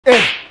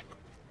Hey!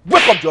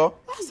 Wake up, Joe!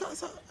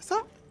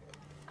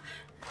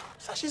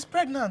 Sir, she's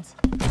pregnant.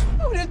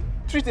 How would you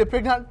treat a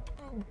pregnant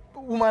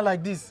woman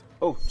like this?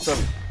 Oh,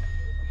 sorry.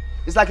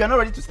 It's like you're not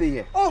ready to stay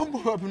here.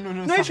 Oh, no,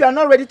 No, if you are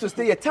not ready to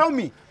stay here, tell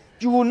me.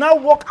 You will now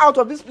walk out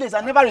of this place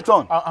and never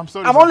return. I'm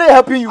sorry, I'm sir. only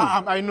helping you.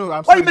 I know,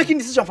 I'm sorry. Why are you making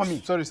decision for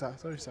me? Sorry, sir.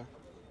 Sorry, sir.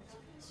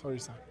 Sorry,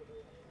 sir.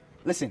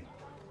 Listen,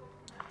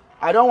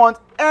 I don't want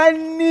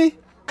any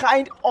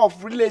kind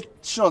of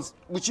relations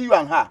with you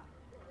and her.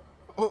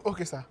 Oh,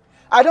 okay, sir.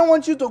 I don't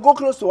want you to go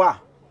close to her.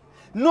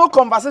 No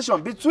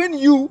conversation between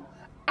you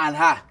and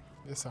her.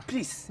 Yes, sir.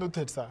 Please.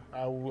 Noted, sir.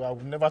 I will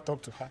never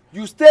talk to her.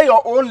 You stay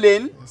your own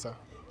lane. Yes, sir.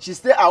 She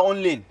stay her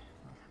own lane.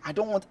 I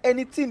don't want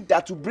anything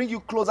that will bring you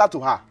closer to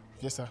her.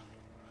 Yes, sir.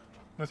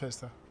 Noted,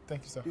 sir.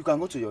 Thank you, sir. You can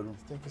go to your room.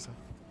 Thank you, sir.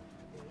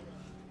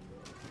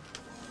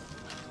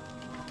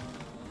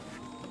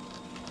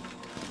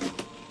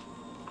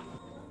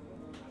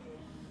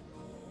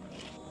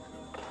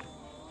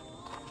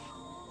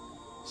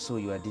 So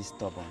you are this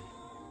stubborn.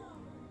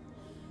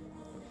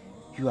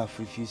 You have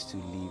refused to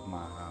leave my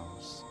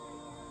house.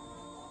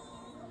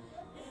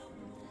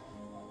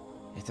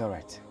 It's all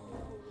right.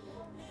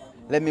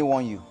 Let me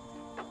warn you.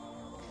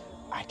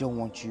 I don't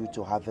want you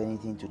to have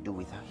anything to do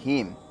with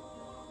him.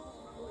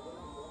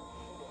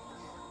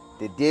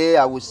 The day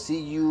I will see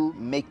you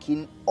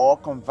making or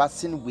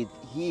conversing with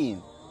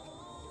him,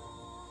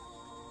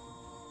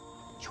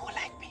 you will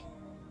like me.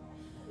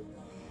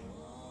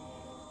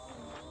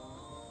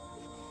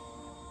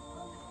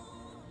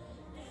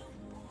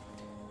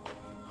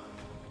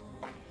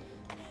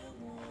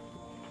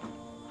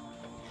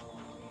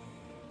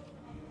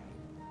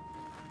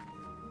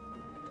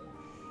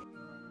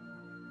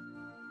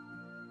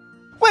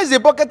 Where's the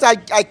bucket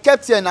I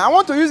kept here now? I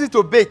want to use it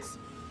to bait.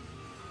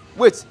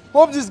 Wait,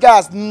 hope this guy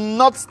has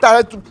not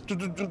started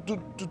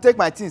to take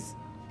my things.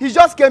 He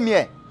just came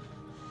here.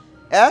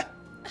 Eh?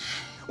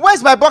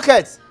 Where's my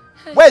bucket?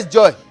 Where's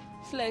Joy?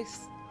 Flex,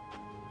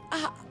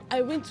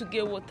 I went to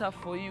get water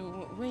for you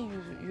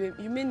when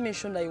you made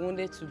mention that you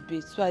wanted to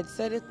bathe, so I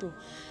decided to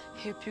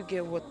help you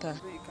get water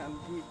so you can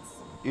bathe.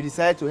 You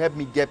decided to help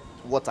me get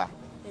water?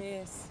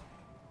 Yes.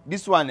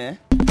 This one, eh?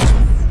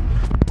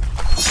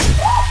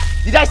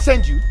 Did I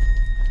send you?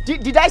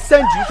 Did I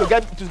send you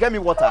to get me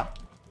water?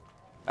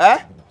 Eh?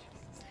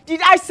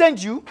 Did I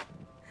send you?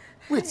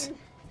 Wait.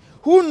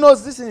 Who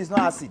knows this thing is not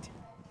acid?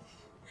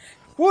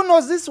 Who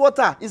knows this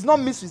water is not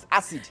mixed with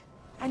acid?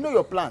 I know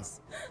your plans.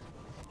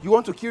 You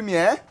want to kill me,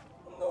 eh?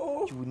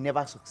 No. You will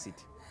never succeed.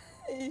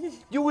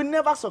 You will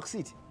never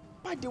succeed.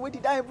 By the way,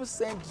 did I ever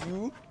send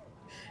you?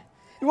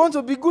 You want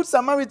to be good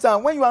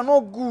Samaritan when you are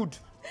not good.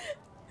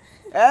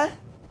 Eh?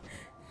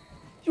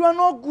 You are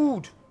not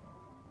good.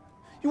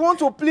 You want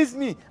to please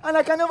me, and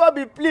I can never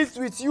be pleased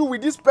with you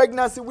with this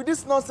pregnancy, with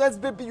this nonsense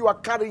baby you are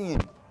carrying.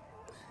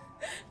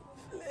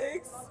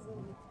 Flex,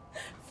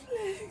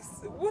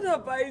 what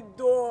have I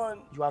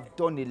done? You have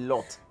done a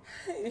lot.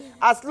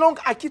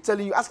 I keep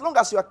telling you, as long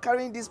as you are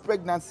carrying this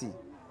pregnancy,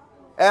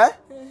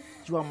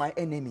 you are my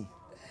enemy.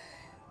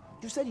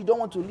 You said you don't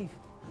want to leave.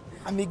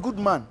 I'm a good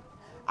man.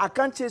 I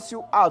can't chase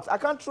you out. I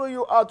can't throw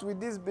you out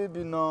with this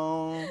baby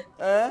now.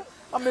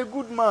 I'm a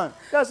good man.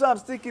 That's why I'm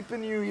still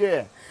keeping you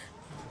here.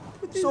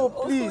 So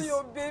please. Also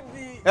your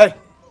baby.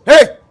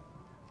 Hey!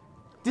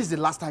 This is the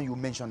last time you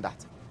mention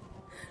that.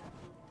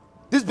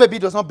 This baby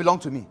does not belong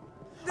to me.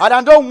 And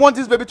I don't want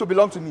this baby to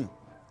belong to me.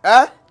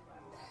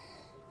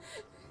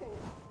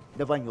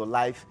 Never in your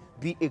life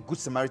be a good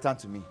Samaritan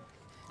to me.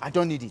 I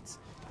don't need it.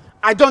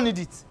 I don't need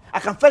it. I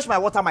can fetch my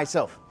water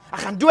myself.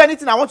 I can do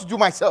anything I want to do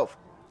myself.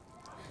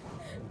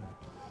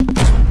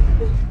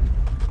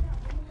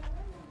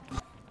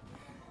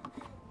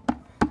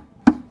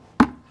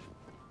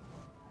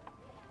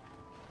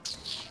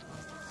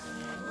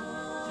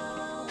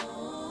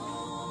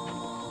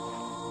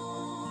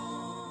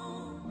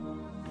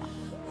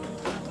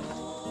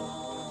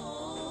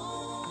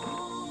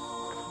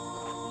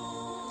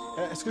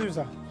 Excuse me,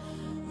 sir.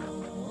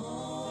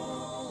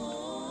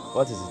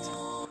 What is it?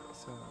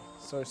 Sir,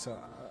 sorry, sir.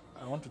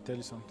 I want to tell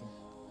you something.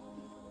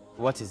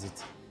 What is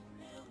it?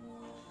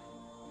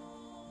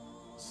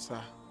 Sir,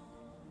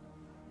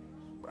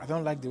 I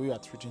don't like the way you are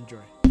treating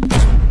Joy.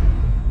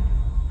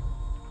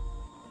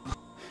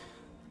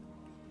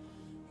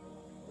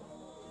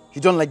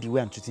 You don't like the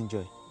way I'm treating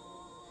Joy?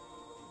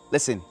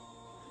 Listen,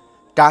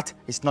 that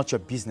is not your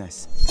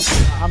business.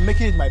 I'm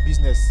making it my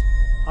business.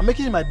 I'm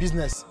making it my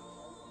business.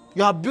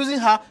 You are abusing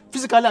her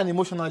physically and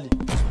emotionally.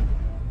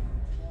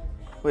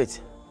 Wait.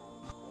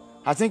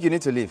 I think you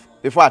need to leave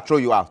before I throw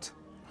you out.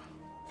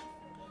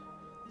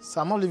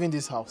 Sir, I'm not leaving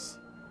this house.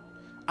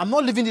 I'm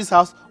not leaving this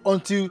house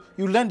until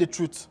you learn the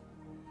truth.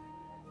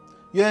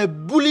 You're a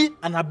bully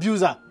and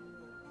abuser.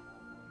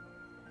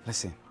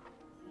 Listen.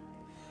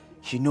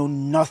 You know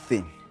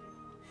nothing.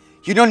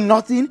 You know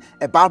nothing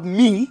about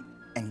me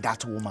and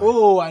that woman.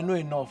 Oh, I know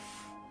enough.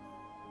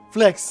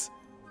 Flex,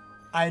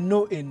 I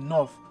know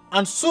enough.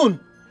 And soon,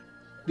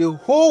 the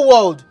whole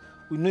world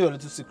will know your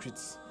little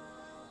secrets.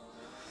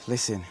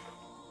 Listen,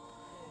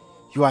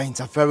 you are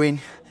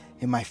interfering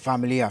in my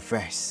family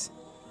affairs.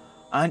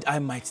 And I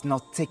might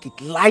not take it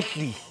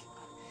lightly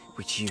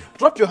with you.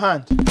 Drop your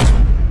hand.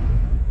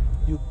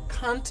 You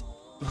can't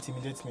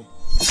intimidate me.